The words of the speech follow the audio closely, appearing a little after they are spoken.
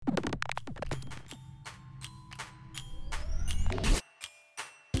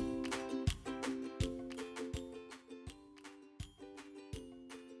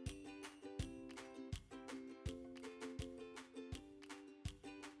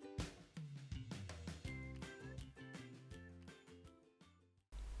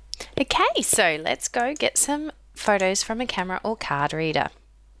Okay, so let's go get some photos from a camera or card reader.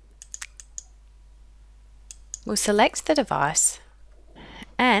 We'll select the device,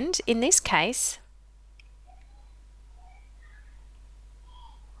 and in this case,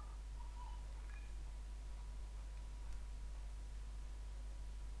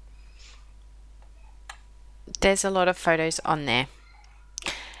 there's a lot of photos on there.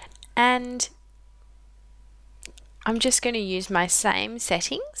 And I'm just going to use my same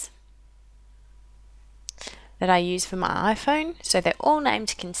settings that I use for my iPhone, so they're all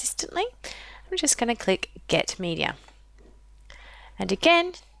named consistently. I'm just going to click Get Media. And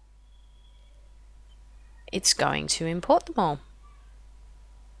again, it's going to import them all.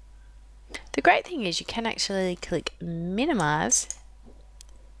 The great thing is you can actually click Minimize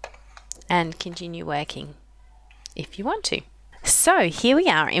and continue working if you want to. So here we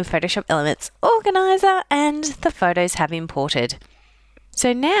are in Photoshop Elements Organizer, and the photos have imported.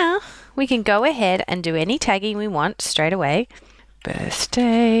 So now we can go ahead and do any tagging we want straight away.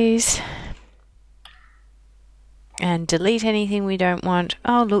 Birthdays. And delete anything we don't want.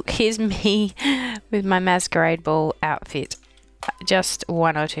 Oh look, here's me with my masquerade ball outfit. Just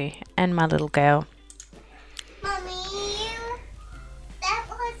one or two. And my little girl. Mommy, that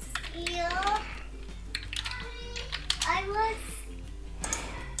was you. That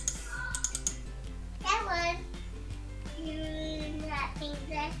was you wrapping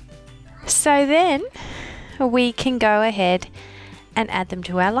that. So then we can go ahead and add them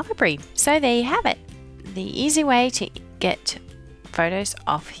to our library. So there you have it. The easy way to get photos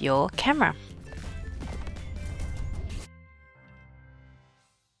off your camera.